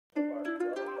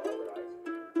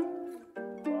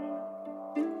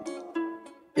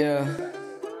Yeah.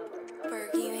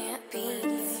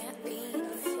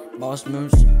 Boss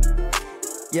moves.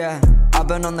 Yeah, I've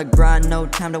been on the grind, no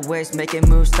time to waste. Making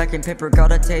moves, stacking paper,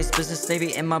 got a taste. Business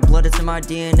navy in my blood, it's in my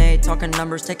DNA. Talking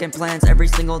numbers, taking plans every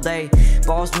single day.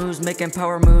 Boss moves, making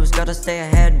power moves, gotta stay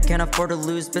ahead, can't afford to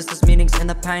lose. Business meetings in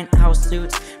the penthouse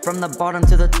suits. From the bottom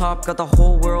to the top, got the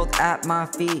whole world at my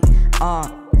feet.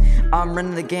 I'm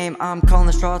running the game, I'm calling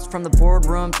the shots. From the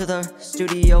boardroom to the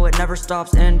studio, it never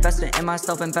stops. Investing in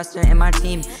myself, investing in my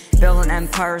team. Building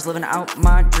empires, living out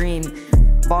my dream.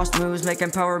 Boss moves,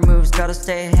 making power moves, gotta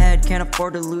stay ahead, can't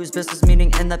afford to lose. Business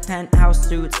meeting in the penthouse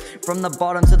suits. From the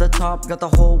bottom to the top, got the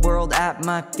whole world at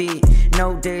my feet.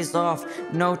 No days off,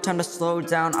 no time to slow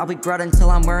down. I'll be grinding until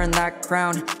I'm wearing that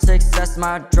crown. Success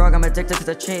my drug, I'm addicted to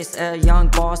the chase. A young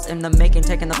boss in the making,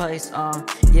 taking the place,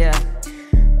 yeah.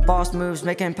 Boss moves,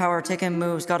 making power, taking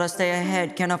moves, gotta stay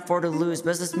ahead, can't afford to lose.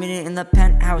 Business meeting in the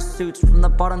penthouse suits. From the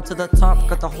bottom to the top,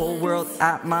 got the whole world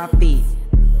at my feet.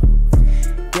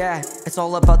 Yeah, it's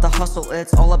all about the hustle,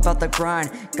 it's all about the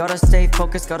grind. Gotta stay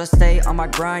focused, gotta stay on my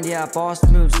grind. Yeah, boss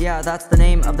moves, yeah, that's the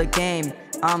name of the game.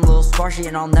 I'm Lil Squashy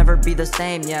and I'll never be the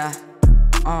same, yeah.